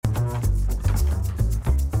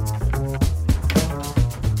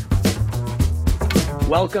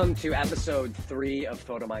Welcome to episode 3 of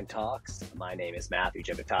Photomine Talks. My name is Matthew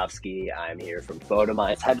Jabotovsky. I'm here from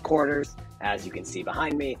Photomine's headquarters, as you can see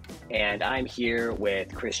behind me, and I'm here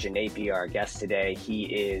with Christian Napier, our guest today. He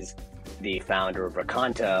is the founder of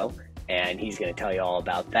Rakonto, and he's going to tell you all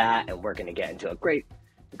about that, and we're going to get into a great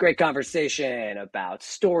conversation about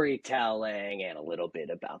storytelling and a little bit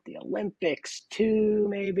about the Olympics too,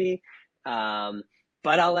 maybe.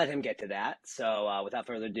 But I'll let him get to that. So without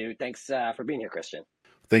further ado, thanks for being here, Christian.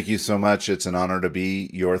 Thank you so much. It's an honor to be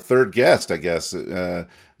your third guest, I guess. The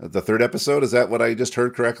third episode, is that what I just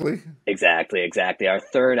heard correctly? Exactly. Our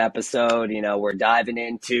third episode, we're diving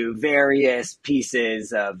into various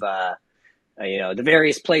pieces of, the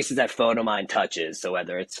various places that Photomine touches. So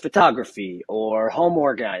whether it's photography or home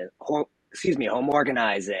organizing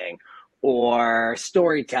or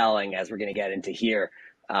storytelling, as we're going to get into here.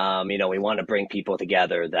 We want to bring people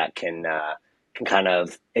together that can kind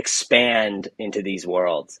of expand into these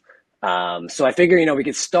worlds. So I figure, we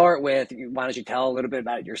could start with, why don't you tell a little bit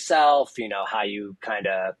about yourself, how you kind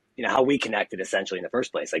of, how we connected essentially in the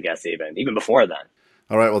first place, I guess, even before then.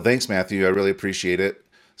 All right. Well, thanks, Matthew. I really appreciate it.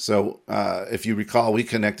 So if you recall, we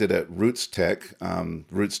connected at Roots Tech.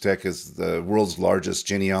 Roots Tech is the world's largest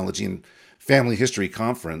genealogy and family history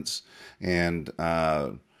conference. And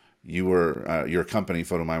your company,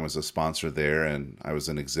 Photomine, was a sponsor there, and I was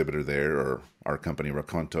an exhibitor there, or our company,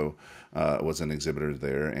 Rakonto, was an exhibitor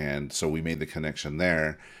there. And so we made the connection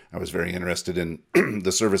there. I was very interested in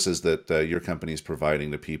the services that your company is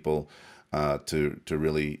providing to people to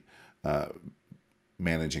really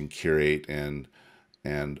manage and curate and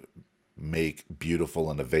make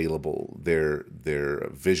beautiful and available their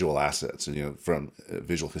visual assets, from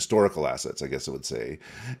visual historical assets, I guess I would say,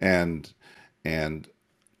 and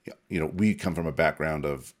we come from a background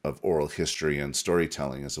of oral history and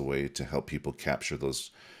storytelling as a way to help people capture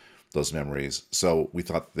those memories. So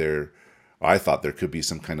I thought there could be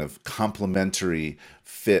some kind of complementary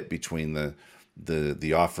fit between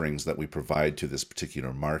the offerings that we provide to this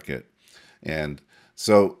particular market. And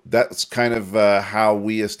so that's kind of how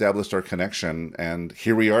we established our connection. And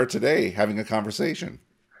here we are today having a conversation.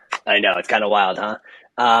 I know, it's kind of wild, huh?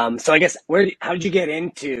 So I guess how did you get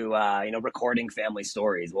into, recording family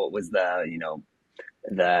stories? What was the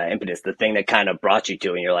impetus, the thing that kind of brought you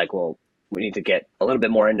to, and you're like, well, we need to get a little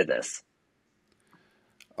bit more into this.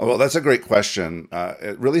 Oh, well, that's a great question.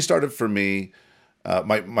 It really started for me.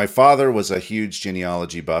 My father was a huge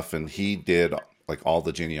genealogy buff, and he did like all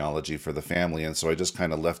the genealogy for the family. And so I just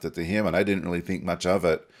kind of left it to him, and I didn't really think much of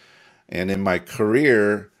it. And in my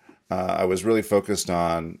career, I was really focused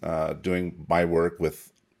on doing my work with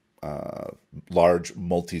large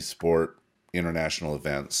multi-sport international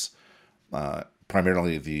events,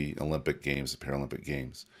 primarily the Olympic Games, the Paralympic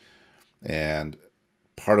Games. And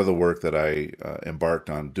part of the work that I embarked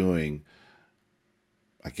on doing,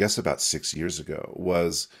 I guess about 6 years ago,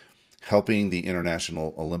 was helping the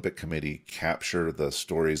International Olympic Committee capture the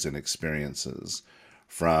stories and experiences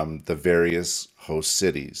from the various host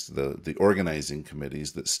cities, the organizing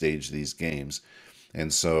committees that stage these games.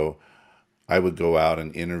 And so I would go out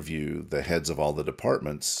and interview the heads of all the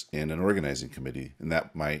departments in an organizing committee. And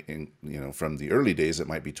that might, from the early days, it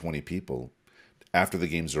might be 20 people. After the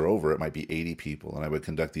games are over, it might be 80 people. And I would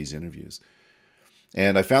conduct these interviews.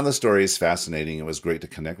 And I found the stories fascinating. It was great to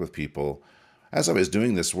connect with people. As I was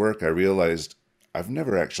doing this work, I realized I've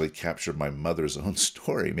never actually captured my mother's own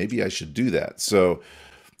story. Maybe I should do that. So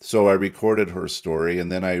I recorded her story,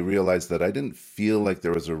 and then I realized that I didn't feel like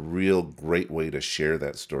there was a real great way to share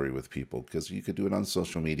that story with people, because you could do it on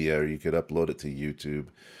social media or you could upload it to YouTube.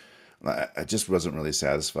 I just wasn't really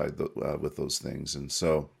satisfied with those things. And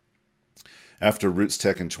so after Roots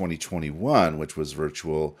Tech in 2021, which was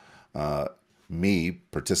virtual, me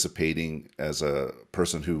participating as a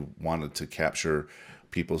person who wanted to capture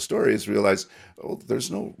people's stories, realized,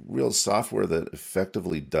 there's no real software that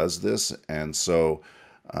effectively does this. And so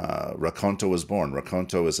Rakonto was born.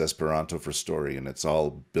 Rakonto is Esperanto for story, and it's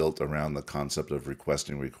all built around the concept of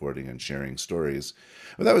requesting, recording, and sharing stories.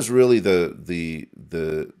 But that was really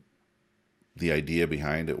the idea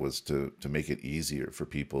behind it, was to make it easier for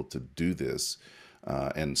people to do this.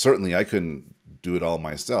 And certainly I couldn't do it all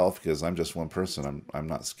myself, because I'm just one person. I'm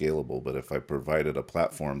not scalable. But if I provided a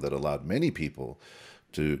platform that allowed many people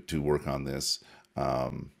to work on this,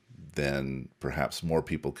 then perhaps more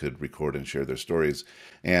people could record and share their stories.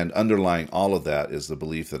 And underlying all of that is the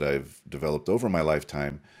belief that I've developed over my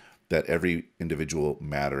lifetime, that every individual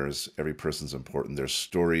matters, every person's important. Their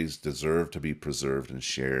stories deserve to be preserved and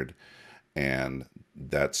shared. And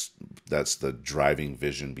that's the driving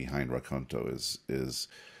vision behind Rakonto, is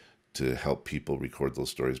to help people record those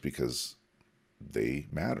stories, because they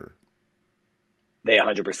matter. They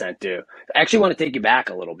 100% do. I actually want to take you back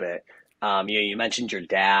a little bit. You mentioned your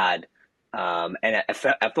dad. And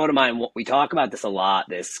at Photo Mind, we talk about this a lot,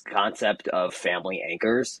 this concept of family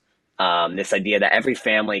anchors. This idea that every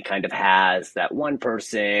family kind of has that one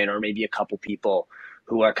person or maybe a couple people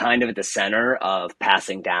who are kind of at the center of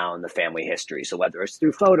passing down the family history. So whether it's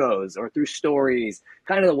through photos or through stories,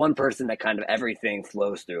 kind of the one person that kind of everything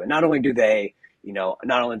flows through. And not only do they, not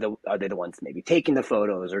only are they the ones maybe taking the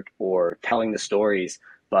photos or telling the stories,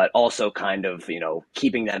 but also kind of,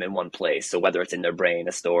 keeping them in one place. So whether it's in their brain,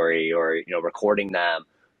 a story, or, recording them.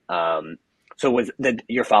 So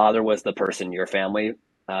your father was the person in your family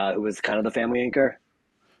who was kind of the family anchor?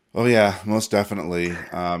 Oh yeah, most definitely.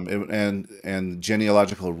 And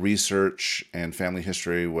genealogical research and family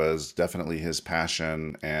history was definitely his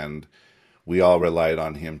passion, and we all relied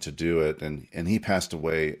on him to do it. And he passed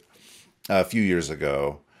away a few years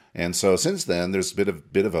ago, and so since then there's a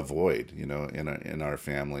bit of a void, in our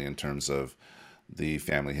family in terms of the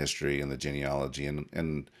family history and the genealogy,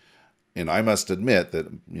 and I must admit that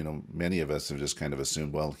many of us have just kind of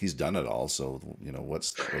assumed, well, he's done it all, so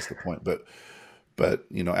what's the point? But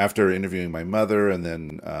after interviewing my mother and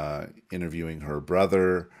then interviewing her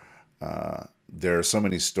brother, there are so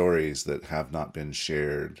many stories that have not been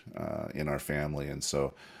shared in our family, and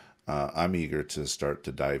so I'm eager to start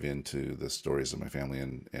to dive into the stories of my family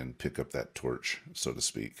and pick up that torch, so to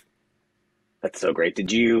speak. That's so great.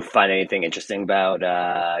 Did you find anything interesting about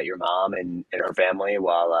your mom and her family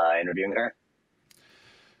while interviewing her?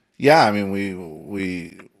 Yeah, I mean,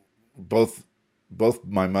 we both both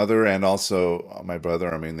my mother and also my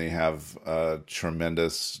brother. I mean, they have a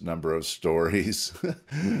tremendous number of stories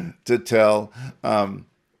to tell.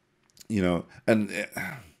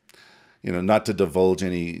 And not to divulge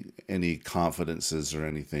any confidences or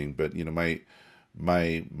anything, but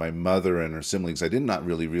my mother and her siblings, I did not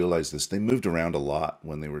really realize this. They moved around a lot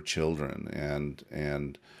when they were children, and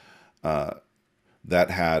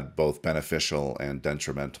that had both beneficial and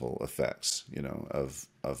detrimental effects,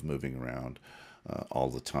 of moving around all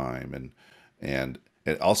the time, and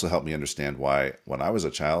it also helped me understand why when I was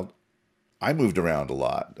a child I moved around a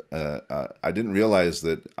lot. I didn't realize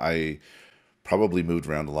that I probably moved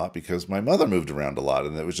around a lot because my mother moved around a lot,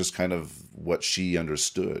 and it was just kind of what she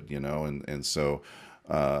understood, and so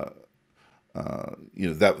uh,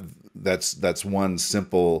 that's one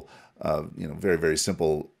simple, very very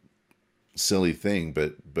simple silly thing,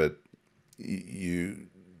 but you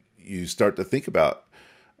you start to think about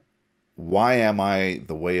why am I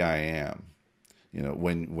the way I am?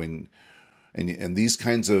 When and these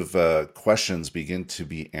kinds of questions begin to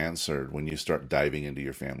be answered when you start diving into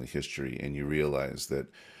your family history and you realize that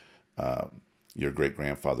uh, your great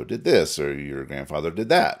grandfather did this, or your grandfather did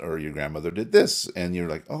that, or your grandmother did this, and you're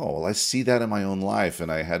like, oh, well, I see that in my own life,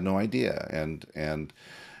 and I had no idea, and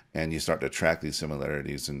you start to track these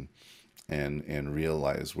similarities and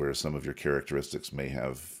realize where some of your characteristics may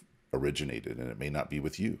have originated, and it may not be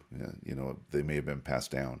with you. They may have been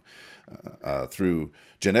passed down through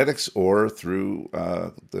genetics or through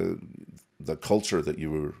the culture that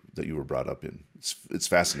you were brought up in. It's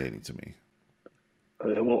fascinating to me.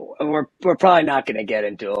 Well, we're probably not going to get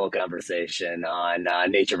into a whole conversation on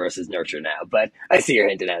nature versus nurture now, but I see you're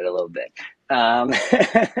hinting at it a little bit.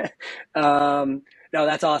 Um, no,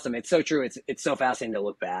 that's awesome. It's so true. It's so fascinating to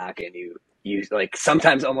look back and you like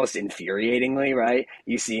sometimes almost infuriatingly, right?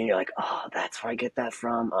 You see and you're like, oh, that's where I get that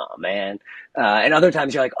from. Oh man. And other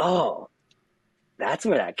times you're like, oh, that's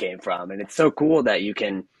where that came from. And it's so cool that you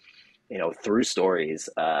can, through stories,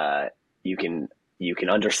 you can you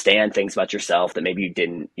can understand things about yourself that maybe you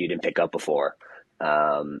didn't pick up before.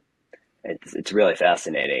 Um, it's really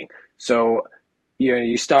fascinating. So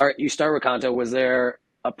you start Rakonto. Was there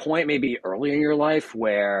a point maybe early in your life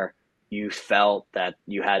where you felt that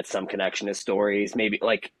you had some connection to stories? Maybe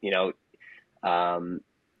like um,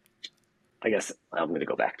 I guess I'm going to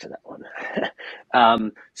go back to that one.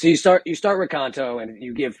 So you start Rakonto, and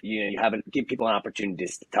you have give people an opportunity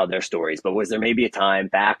to tell their stories. But was there maybe a time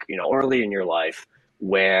back early in your life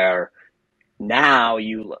where now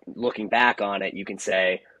you looking back on it, you can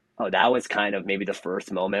say, oh, that was kind of maybe the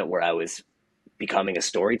first moment where I was becoming a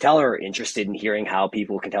storyteller or interested in hearing how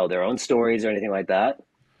people can tell their own stories or anything like that?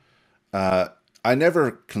 Uh, I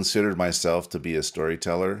never considered myself to be a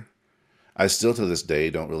storyteller. I still to this day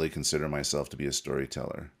don't really consider myself to be a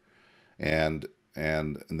storyteller. And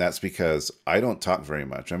and that's because I don't talk very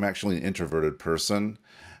much. I'm actually an introverted person,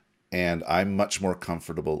 and I'm much more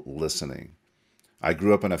comfortable listening. I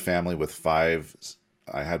grew up in a family with five.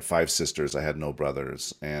 I had five sisters. I had no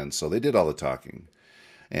brothers, and so they did all the talking.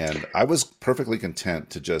 And I was perfectly content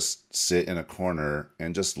to just sit in a corner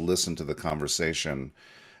and just listen to the conversation.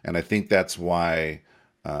 And I think that's why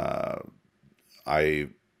uh, I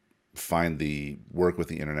find the work with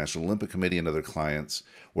the International Olympic Committee and other clients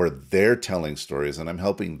where they're telling stories and I'm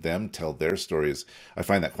helping them tell their stories. I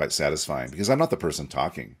find that quite satisfying because I'm not the person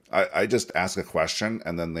talking. I just ask a question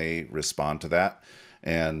and then they respond to that.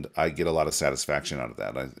 And I get a lot of satisfaction out of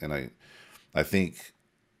that. I think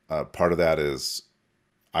part of that is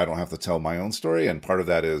I don't have to tell my own story. And part of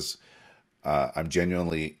that is I'm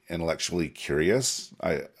genuinely intellectually curious.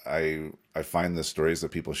 I find the stories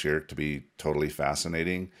that people share to be totally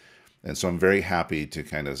fascinating, and so I'm very happy to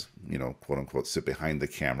kind of quote unquote sit behind the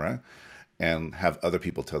camera and have other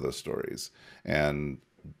people tell those stories. And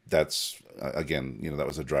that's again, that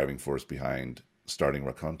was a driving force behind starting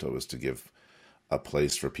Rakonto, is to give a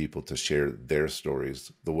place for people to share their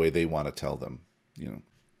stories the way they want to tell them. You know.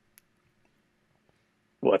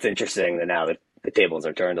 Well, it's interesting that now the tables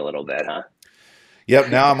are turned a little bit, huh? Yep,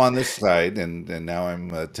 now I'm on this side, and now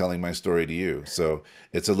I'm telling my story to you. So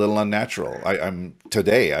it's a little unnatural. I'm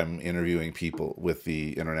interviewing people with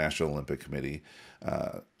the International Olympic Committee,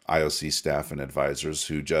 IOC staff and advisors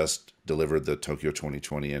who just delivered the Tokyo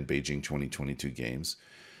 2020 and Beijing 2022 games.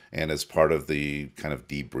 And as part of the kind of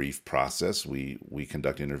debrief process, we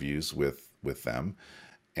conduct interviews with them.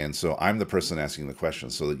 And so I'm the person asking the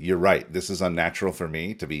questions. So you're right. This is unnatural for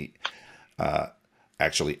me to be uh,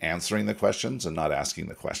 actually answering the questions and not asking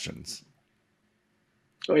the questions.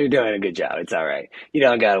 Well, you're doing a good job. It's all right. You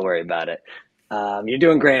don't got to worry about it. You're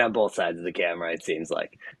doing great on both sides of the camera, it seems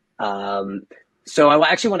like. Um, so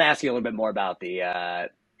actually want to ask you a little bit more about the,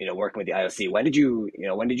 working with the IOC. When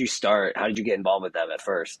did you start? How did you get involved with them at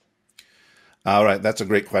first? All right, that's a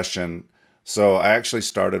great question. So I actually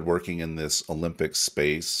started working in this Olympic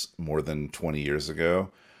space more than 20 years ago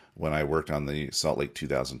when I worked on the Salt Lake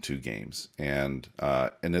 2002 games. And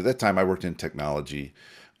at that time, I worked in technology.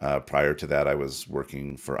 Prior to that, I was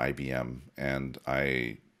working for IBM, and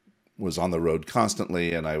I was on the road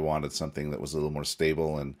constantly, and I wanted something that was a little more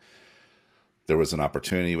stable. And there was an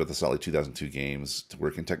opportunity with the Salt Lake 2002 games to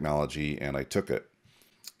work in technology, and I took it.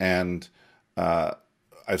 And uh,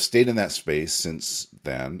 I've stayed in that space since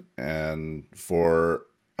then. And for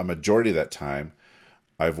a majority of that time,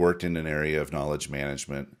 I've worked in an area of knowledge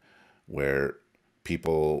management where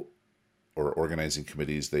people or organizing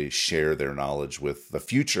committees, they share their knowledge with the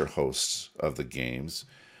future hosts of the games.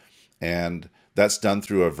 And that's done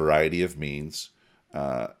through a variety of means.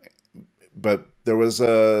 Uh, but the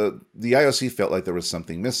IOC felt like there was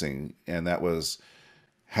something missing, and that was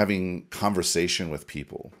having conversation with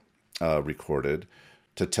people recorded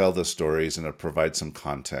to tell the stories and to provide some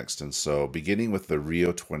context. And so, beginning with the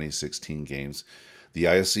Rio 2016 games, the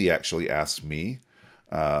IOC actually asked me.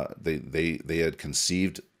 They had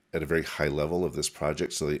conceived at a very high level of this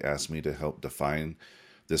project, so they asked me to help define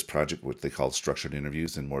this project, what they called structured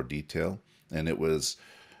interviews, in more detail. And it was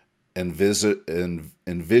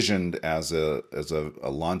envisioned as a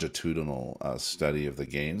longitudinal study of the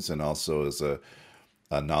games, and also as a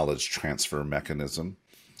knowledge transfer mechanism.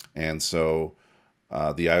 And so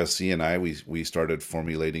the IOC and we started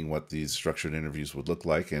formulating what these structured interviews would look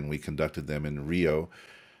like, and we conducted them in Rio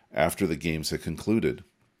after the games had concluded.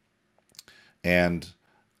 And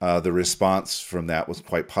the response from that was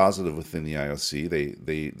quite positive within the IOC.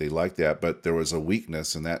 They liked that, but there was a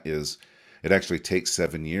weakness, and that is it actually takes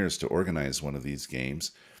 7 years to organize one of these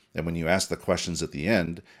games. And when you ask the questions at the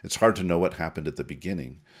end, it's hard to know what happened at the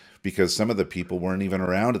beginning because some of the people weren't even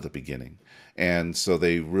around at the beginning. And so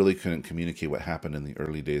they really couldn't communicate what happened in the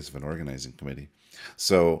early days of an organizing committee.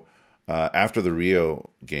 So after the Rio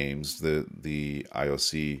games, the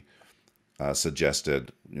IOC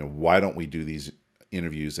suggested, why don't we do these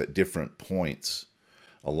interviews at different points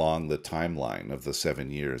along the timeline of the 7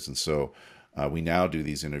 years? And so we now do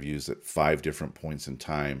these interviews at 5 different points in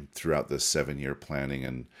time throughout this 7-year planning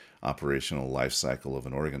and operational life cycle of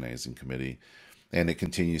an organizing committee. And it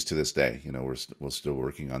continues to this day. We're still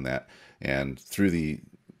working on that. And through the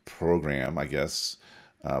program, I guess,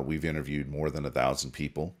 we've interviewed more than 1,000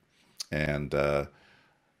 people and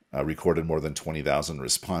recorded more than 20,000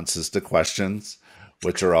 responses to questions,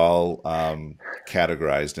 which are all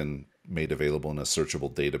categorized and made available in a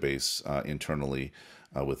searchable database internally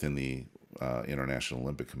within the International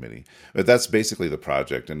Olympic Committee. But that's basically the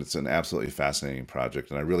project, and it's an absolutely fascinating project,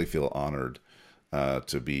 and I really feel honored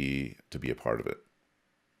to be a part of it.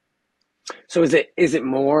 So is it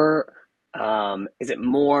more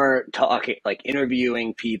talking like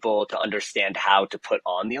interviewing people to understand how to put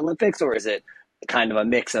on the Olympics, or is it kind of a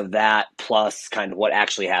mix of that plus kind of what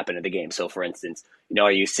actually happened at the game? So for instance,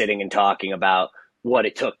 are you sitting and talking about what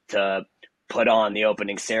it took to put on the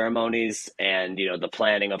opening ceremonies and the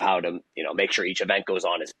planning of how to make sure each event goes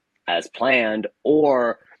on as planned,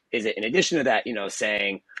 or is it in addition to that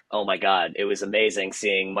saying, oh my god, it was amazing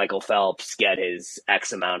seeing Michael Phelps get his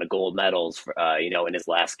X amount of gold medals for, in his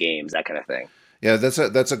last games, that kind of thing? Yeah,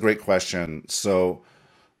 that's a great question. So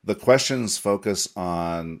the questions focus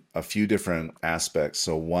on a few different aspects.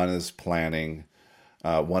 So one is planning,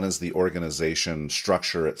 one is the organization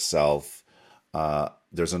structure itself.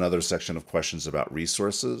 There's another section of questions about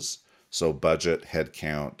resources, so budget,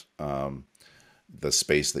 headcount, the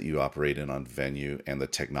space that you operate in on venue, and the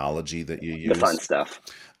technology that you The fun use. stuff.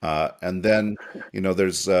 And then,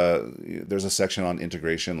 there's a section on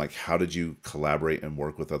integration, like how did you collaborate and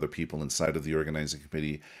work with other people inside of the organizing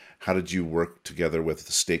committee? How did you work together with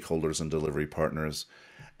the stakeholders and delivery partners?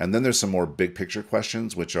 And then there's some more big picture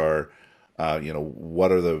questions, which are,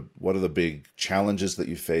 what are the big challenges that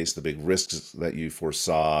you face, the big risks that you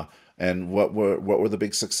foresaw, and what were the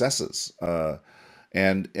big successes?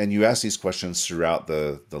 And you ask these questions throughout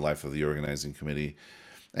the life of the organizing committee,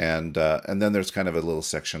 and then there's kind of a little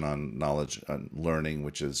section on knowledge and learning,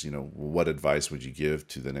 which is, what advice would you give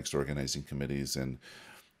to the next organizing committees, and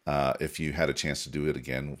if you had a chance to do it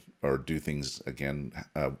again or do things again,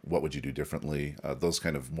 what would you do differently? Those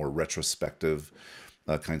kind of more retrospective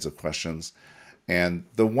kinds of questions. And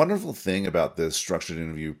the wonderful thing about this structured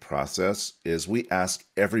interview process is we ask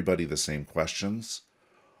everybody the same questions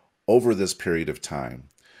over this period of time.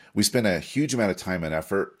 We spend a huge amount of time and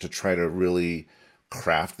effort to try to really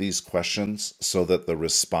craft these questions so that the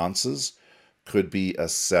responses could be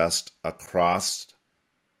assessed across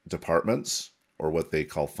departments, or what they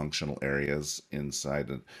call functional areas inside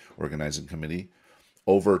an organizing committee,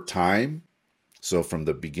 over time. So from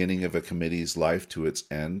the beginning of a committee's life to its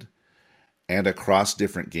end, and across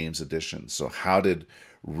different games editions. So how did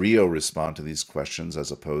Rio respond to these questions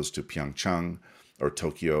as opposed to Pyeongchang or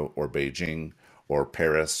Tokyo or Beijing or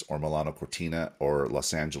Paris or Milano Cortina or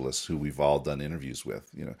Los Angeles, who we've all done interviews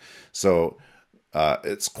with? So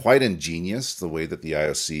it's quite ingenious the way that the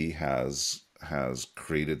IOC has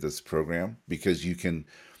created this program, because you can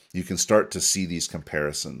start to see these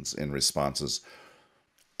comparisons in responses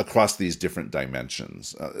across these different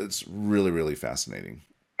dimensions. It's really, really fascinating.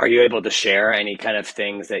 Are you able to share any kind of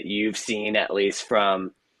things that you've seen, at least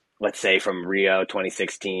from, let's say, from Rio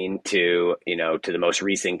 2016 to, to the most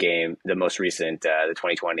recent game, the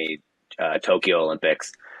 2020 Tokyo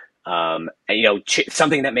Olympics? And,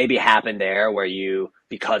 something that maybe happened there where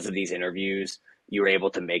because of these interviews, you were able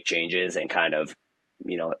to make changes and kind of,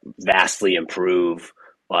 vastly improve,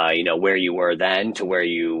 where you were then to where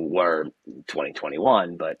you were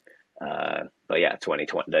 2021, but yeah,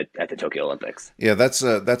 2020 at the Tokyo Olympics. Yeah, that's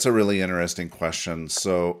a really interesting question.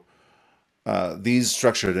 So these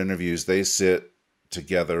structured interviews, they sit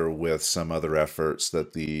together with some other efforts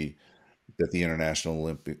that the International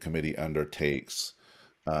Olympic Committee undertakes.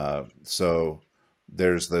 So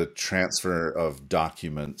there's the transfer of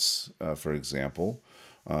documents, for example,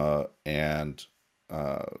 and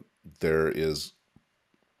uh, there is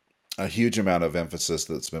a huge amount of emphasis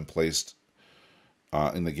that's been placed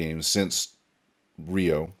in the games since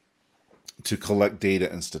Rio to collect data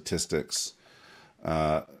and statistics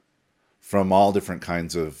from all different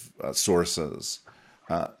kinds of sources,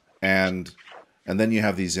 uh, and and then you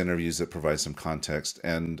have these interviews that provide some context,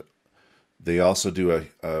 and they also do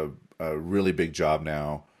a really big job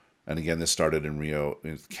now. And again, this started in Rio,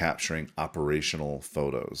 is capturing operational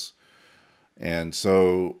photos. And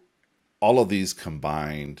so all of these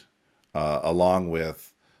combined, along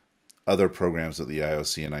with other programs that the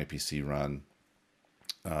IOC and IPC run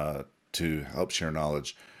to help share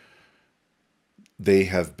knowledge, they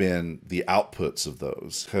have been the outputs of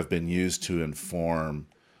those have been used to inform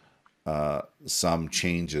some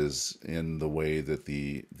changes in the way that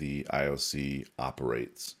the IOC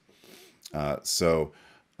operates. So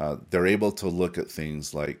they're able to look at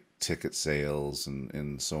things like ticket sales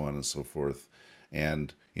and so on and so forth,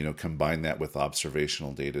 and combine that with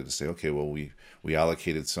observational data to say, okay, well, we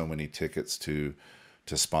allocated so many tickets to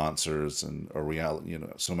sponsors, and or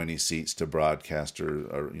so many seats to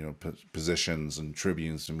broadcasters, or positions and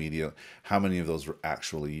tribunes to media. How many of those were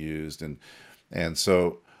actually used? And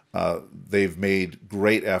so they've made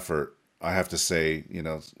great effort, I have to say.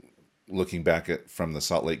 Looking back at from the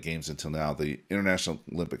Salt Lake Games until now, the International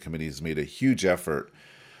Olympic Committee has made a huge effort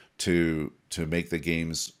to make the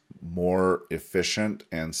games more efficient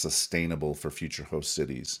and sustainable for future host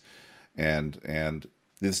cities. And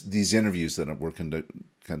these interviews that we're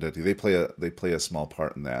conducting, they play a small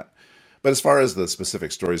part in that. But as far as the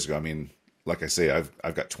specific stories go, I mean, like I say,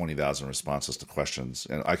 I've got 20,000 responses to questions,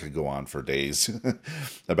 and I could go on for days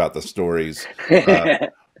about the stories. Uh,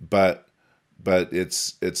 but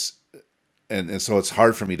it's and so it's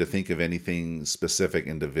hard for me to think of anything specific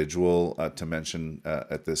individual to mention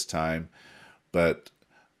at this time. But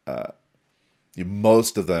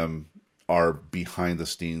most of them are behind the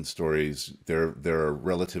scenes stories. There are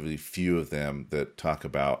relatively few of them that talk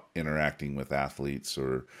about interacting with athletes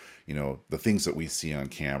or the things that we see on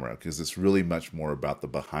camera, because it's really much more about the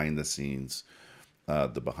behind the scenes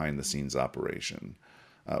operation.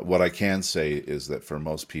 What I can say is that for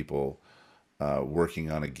most people,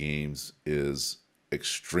 working on a games is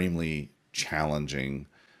extremely challenging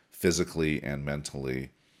physically and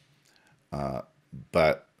mentally,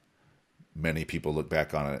 but many people look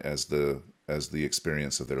back on it as the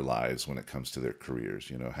experience of their lives when it comes to their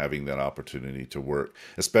careers. Having that opportunity to work,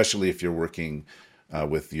 especially if you're working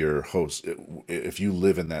with your host. If you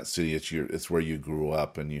live in that city, it's where you grew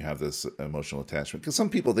up, and you have this emotional attachment. Because some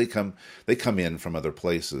people, they come in from other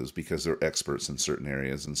places because they're experts in certain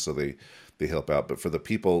areas, and so they help out. But for the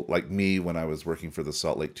people like me, when I was working for the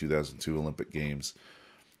Salt Lake 2002 Olympic Games,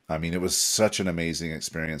 I mean, it was such an amazing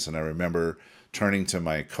experience. And I remember turning to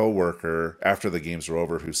my coworker after the games were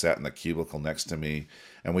over, who sat in the cubicle next to me,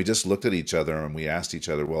 and we just looked at each other and we asked each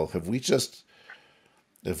other, well, have we just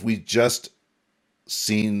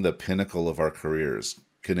seen the pinnacle of our careers?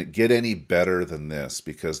 Can it get any better than this?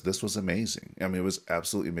 Because this was amazing. I mean, it was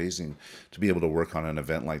absolutely amazing to be able to work on an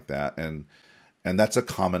event like that. And that's a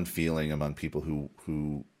common feeling among people who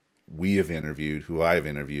we have interviewed, who I've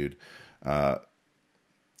interviewed, uh,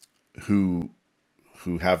 who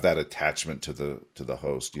who have that attachment to the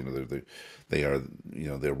host. They are,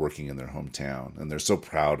 they're working in their hometown, and they're so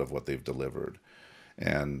proud of what they've delivered,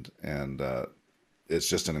 and it's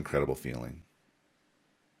just an incredible feeling.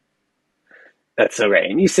 That's so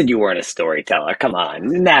great. And you said you weren't a storyteller. Come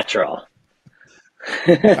on, natural.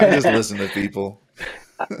 I just listen to people.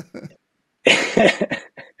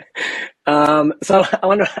 So I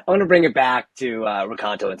want to bring it back to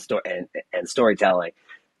Rakonto and storytelling.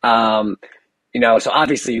 Um, so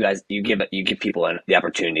obviously you guys you give people the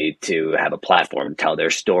opportunity to have a platform to tell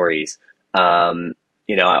their stories.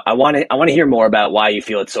 I want to hear more about why you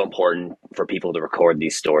feel it's so important for people to record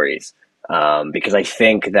these stories. Because I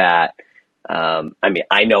think that I mean,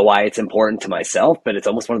 I know why it's important to myself, but it's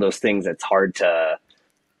almost one of those things that's hard to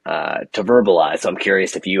verbalize. So I'm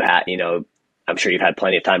curious if you had, I'm sure you've had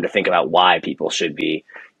plenty of time to think about why people should be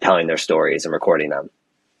telling their stories and recording them.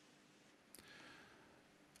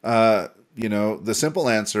 The simple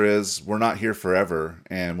answer is we're not here forever,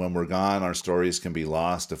 and when we're gone, our stories can be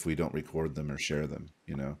lost if we don't record them or share them.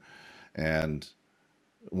 And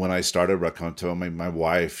when I started Rakonto, my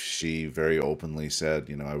wife, she very openly said,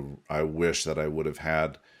 I wish that I would have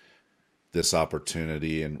had this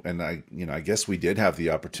opportunity, and I guess we did have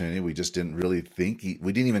the opportunity. We just didn't really think,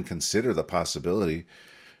 we didn't even consider the possibility.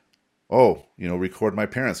 Oh, record my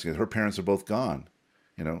parents, because her parents are both gone.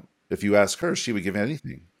 If you ask her, she would give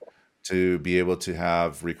anything to be able to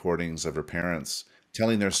have recordings of her parents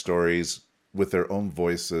telling their stories with their own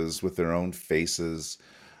voices, with their own faces.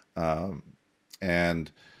 Um,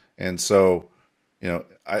 and and so,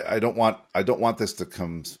 I don't want this to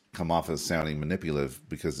come off as sounding manipulative,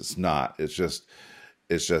 because it's not. It's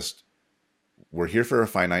just we're here for a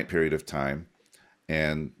finite period of time,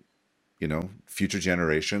 and future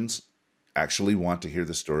generations actually want to hear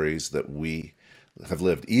the stories that we have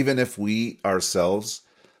lived, even if we ourselves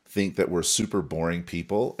think that we're super boring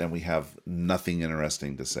people and we have nothing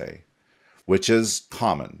interesting to say, which is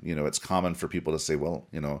common. It's common for people to say, well,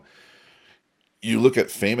 you look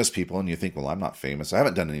at famous people and you think, well, I'm not famous. I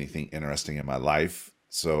haven't done anything interesting in my life.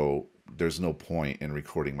 So there's no point in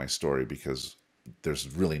recording my story, because there's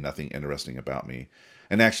really nothing interesting about me.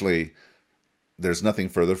 And actually, there's nothing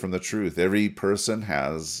further from the truth. Every person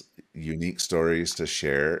has unique stories to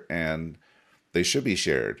share, and they should be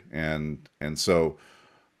shared. And so,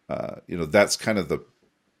 that's kind of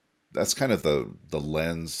the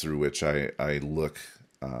lens through which uh,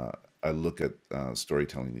 I look at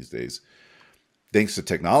storytelling these days. Thanks to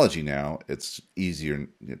technology now, it's easier.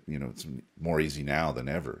 It's more easy now than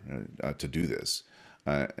ever to do this,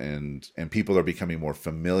 and people are becoming more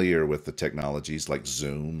familiar with the technologies like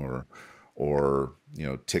Zoom or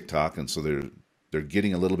TikTok, and so they're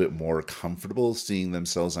getting a little bit more comfortable seeing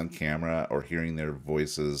themselves on camera or hearing their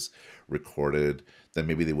voices recorded than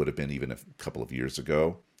maybe they would have been even a couple of years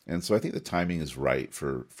ago. And so I think the timing is right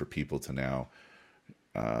for people to now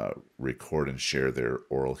record and share their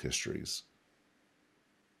oral histories.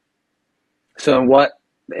 So what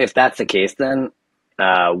if that's the case then?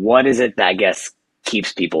 What is it that I guess?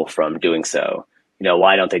 keeps people from doing so?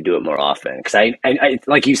 Why don't they do it more often? Because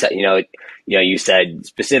like you said, you said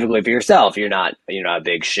specifically for yourself, you're not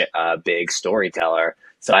a big storyteller.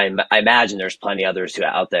 So I imagine there's plenty others who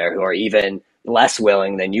out there who are even less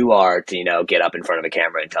willing than you are to, get up in front of a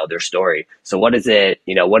camera and tell their story. So what is it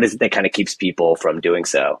that kind of keeps people from doing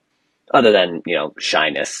so? Other than,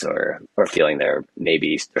 shyness or feeling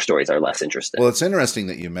maybe their stories are less interesting. Well, it's interesting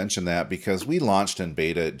that you mentioned that because we launched in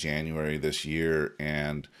beta January this year,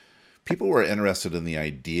 and people were interested in the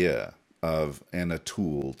idea of and a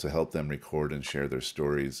tool to help them record and share their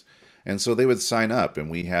stories. And so they would sign up,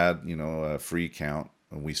 and we had, a free account,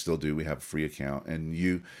 and we still do. We have a free account, and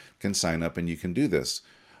you can sign up and you can do this.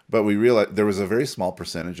 But we realized there was a very small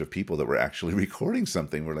percentage of people that were actually recording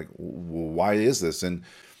something. We're like, why is this? And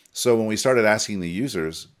so when we started asking the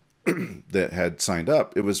users that had signed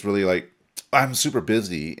up, it was really like, I'm super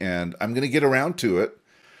busy and I'm going to get around to it.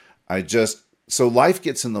 So life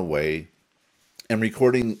gets in the way, and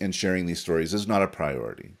recording and sharing these stories is not a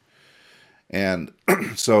priority. And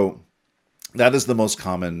so that is the most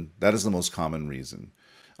common reason.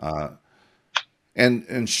 Uh,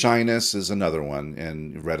 and shyness is another one,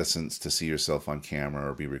 and reticence to see yourself on camera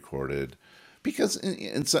or be recorded. Because,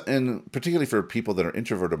 and particularly for people that are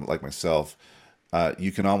introverted like myself,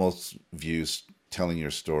 you can almost view telling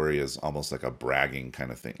your story as almost like a bragging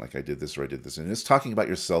kind of thing. Like, I did this or I did this. And it's talking about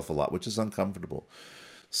yourself a lot, which is uncomfortable.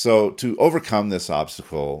 So to overcome this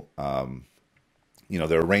obstacle,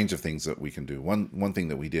 there are a range of things that we can do. One thing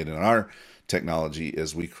that we did in our technology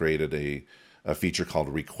is we created a feature called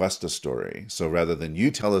Request a Story. So rather than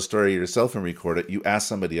you tell a story yourself and record it, you ask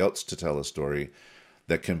somebody else to tell a story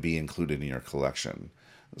that can be included in your collection.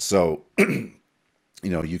 So, you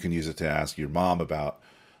can use it to ask your mom about,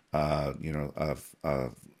 her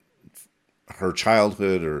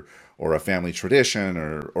childhood or a family tradition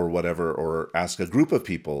or whatever, or ask a group of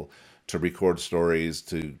people to record stories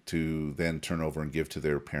to then turn over and give to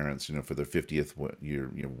their parents, for their 50th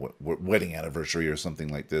year, wedding anniversary or something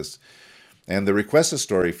like this. And the Request a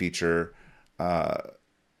Story feature,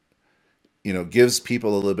 gives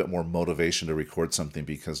people a little bit more motivation to record something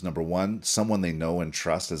because, number one, someone they know and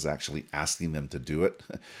trust is actually asking them to do it.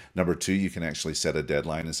 Number two, you can actually set a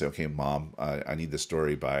deadline and say, okay, mom, I need the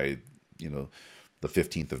story by, the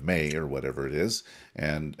 15th of May or whatever it is.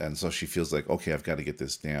 And so she feels like, okay, I've got to get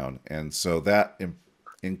this down. And so that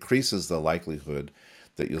increases the likelihood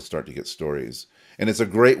that you'll start to get stories. And it's a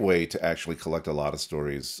great way to actually collect a lot of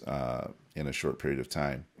stories in a short period of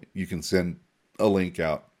time. You can send a link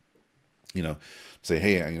out, say,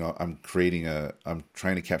 hey, I'm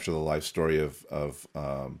trying to capture the life story of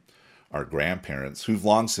our grandparents who've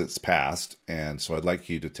long since passed. And so I'd like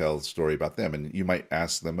you to tell a story about them. And you might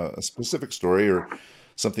ask them a specific story or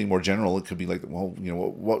something more general. It could be like, well,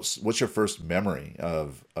 what's your first memory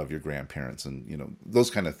of your grandparents, and,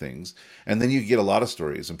 those kind of things. And then you get a lot of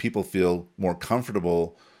stories, and people feel more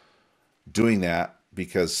comfortable doing that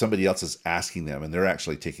because somebody else is asking them and they're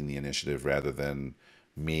actually taking the initiative rather than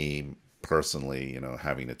me personally,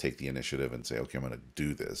 having to take the initiative and say, okay, I'm going to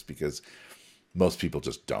do this, because most people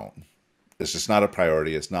just don't. It's just not a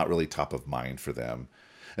priority. It's not really top of mind for them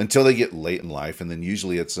until they get late in life. And then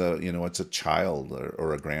usually it's a child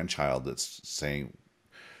or a grandchild that's saying,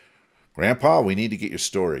 Grandpa, we need to get your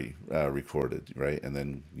story recorded, right? And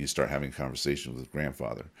then you start having conversations with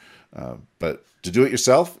grandfather. But to do it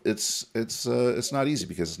yourself, it's not easy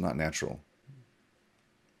because it's not natural.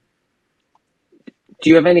 Do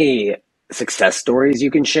you have any success stories you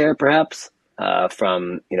can share, perhaps,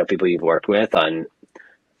 from people you've worked with on?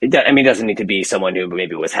 It doesn't need to be someone who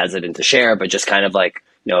maybe was hesitant to share, but just kind of like,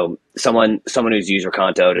 someone who's used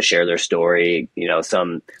Rakonto to share their story.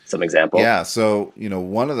 Some example. Yeah. So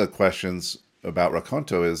one of the questions about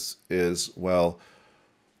Rakonto is well,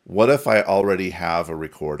 what if I already have a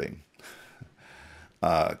recording?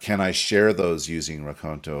 Can I share those using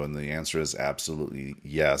Rakonto? And the answer is absolutely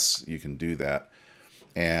yes. You can do that.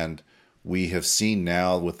 And we have seen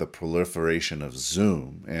now with the proliferation of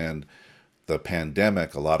Zoom and the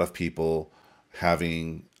pandemic, a lot of people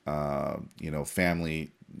having,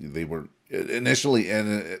 family, they were initially,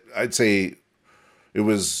 and I'd say it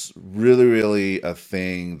was really, really a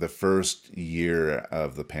thing the first year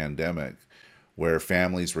of the pandemic where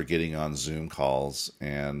families were getting on Zoom calls,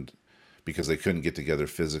 and because they couldn't get together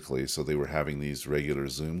physically, so they were having these regular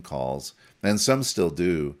Zoom calls, and some still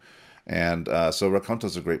do. And so Rakonto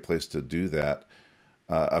is a great place to do that.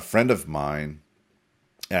 A friend of mine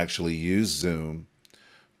actually used Zoom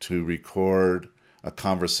to record a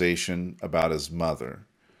conversation about his mother,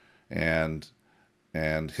 and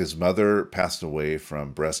his mother passed away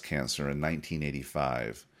from breast cancer in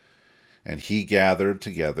 1985. and he gathered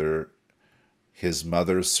together his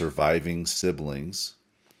mother's surviving siblings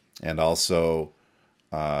and also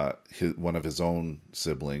one of his own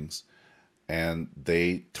siblings, and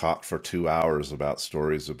they talked for 2 hours about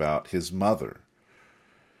stories about his mother.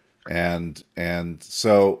 And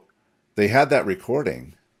so they had that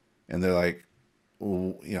recording, and they're like,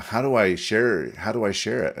 well, how do I share? How do I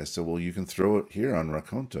share it? I said, well, you can throw it here on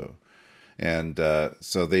Rakonto. And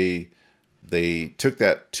so they took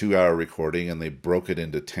that 2 hour recording and they broke it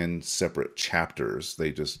into 10 separate chapters.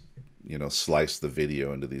 They just sliced the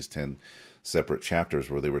video into these 10 separate chapters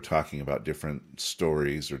where they were talking about different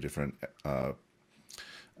stories or different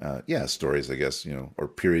stories, I guess, or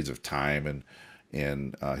periods of time and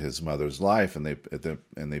in his mother's life, and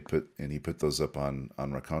he put those up on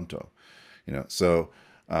Rakonto, So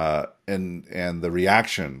and the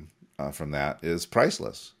reaction from that is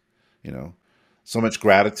priceless, So much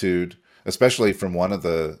gratitude, especially from one of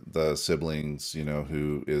the siblings,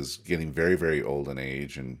 who is getting very, very old in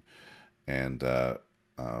age, and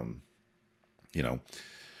you know,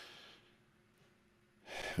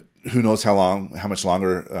 who knows how much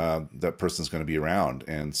longer that person's going to be around.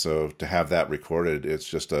 And so to have that recorded, it's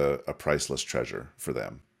just a priceless treasure for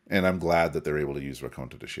them. And I'm glad that they're able to use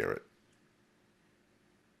Rakonto to share it.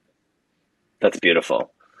 That's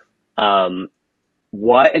beautiful.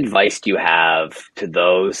 What advice do you have to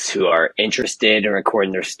those who are interested in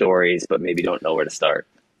recording their stories, but maybe don't know where to start?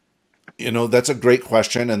 That's a great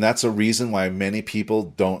question. And that's a reason why many people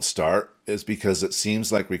don't start, is because it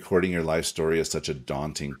seems like recording your life story is such a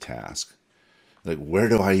daunting task. Like, where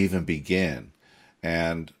do I even begin?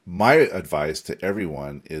 And my advice to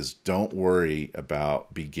everyone is don't worry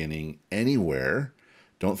about beginning anywhere.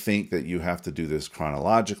 Don't think that you have to do this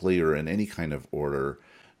chronologically or in any kind of order.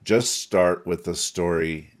 Just start with the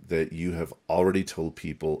story that you have already told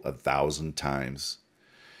people 1,000 times.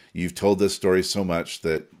 You've told this story so much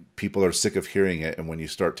that people are sick of hearing it. And when you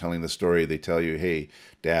start telling the story, they tell you, hey,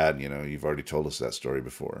 Dad, you've already told us that story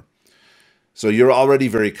before. So you're already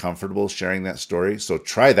very comfortable sharing that story. So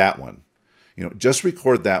try that one. Just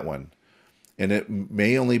record that one. And it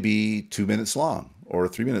may only be 2 minutes long or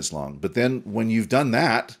 3 minutes long. But then when you've done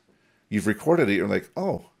that, you've recorded it, you're like,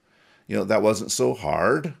 oh, that wasn't so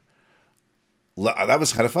hard. That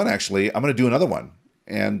was kind of fun, actually. I'm going to do another one.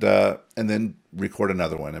 And then record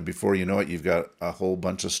another one. And before you know it, you've got a whole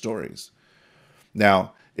bunch of stories.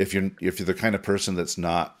 Now, if you're the kind of person that's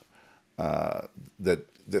not,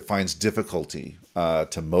 that finds difficulty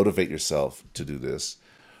to motivate yourself to do this,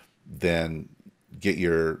 then get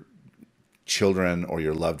your children or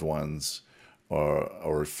your loved ones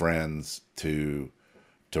or friends to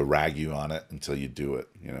rag you on it until you do it,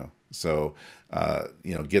 So,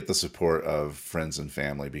 get the support of friends and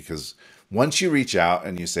family, because once you reach out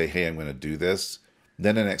and you say, hey, I'm going to do this,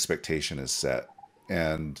 then an expectation is set.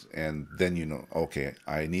 And then, okay,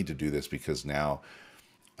 I need to do this because now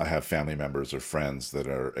I have family members or friends that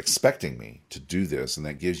are expecting me to do this. And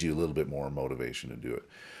that gives you a little bit more motivation to do it.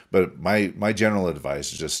 But my general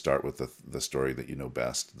advice is just start with the story that you know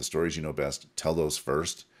best. The stories you know best, tell those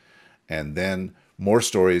first. And then more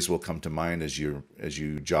stories will come to mind as you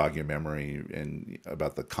jog your memory and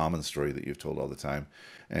about the common story that you've told all the time,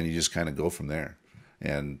 and you just kind of go from there.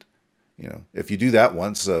 And if you do that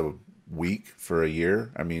once a week for a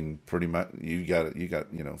year, I mean, pretty much you got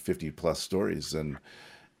 50 plus stories, and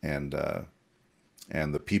the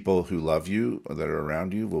people who love you that are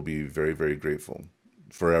around you will be very, very grateful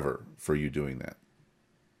forever for you doing that.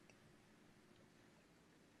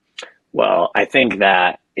 Well, I think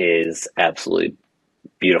that is absolutely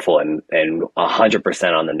beautiful and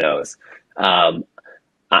 100% on the nose.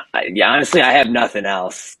 Honestly, I have nothing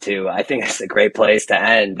else to. I think it's a great place to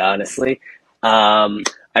end. Honestly, I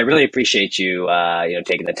really appreciate you,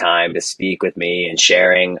 taking the time to speak with me and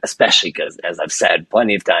sharing, especially because, as I've said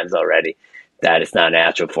plenty of times already, that it's not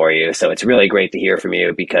natural for you. So it's really great to hear from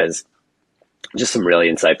you, because just some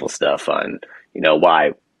really insightful stuff on,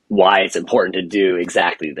 why it's important to do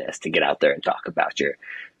exactly this, to get out there and talk about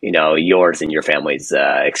yours and your family's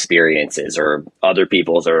experiences, or other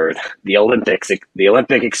people's, or the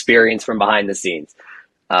Olympic experience from behind the scenes.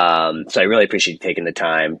 So I really appreciate you taking the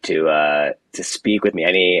time to speak with me.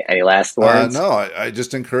 Any last words? No, I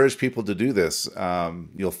just encourage people to do this.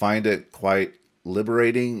 You'll find it quite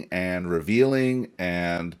liberating and revealing,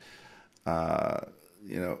 and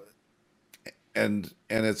and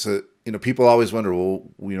it's people always wonder, well,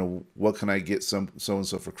 what can I get so and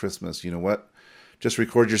so for Christmas? You know what? Just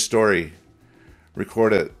record your story,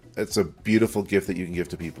 record it. It's a beautiful gift that you can give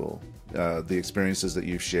to people. The experiences that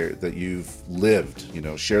you've shared, that you've lived,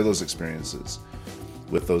 share those experiences.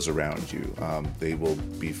 with those around you. They will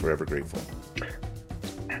be forever grateful.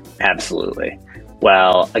 Absolutely.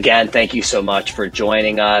 Well, again, thank you so much for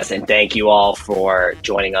joining us, and thank you all for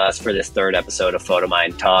joining us for this third episode of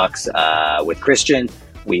PhotoMind Talks with Christian.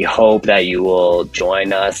 We hope that you will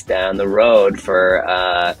join us down the road for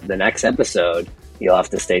the next episode. You'll have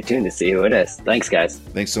to stay tuned to see who it is. Thanks, guys.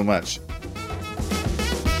 Thanks so much.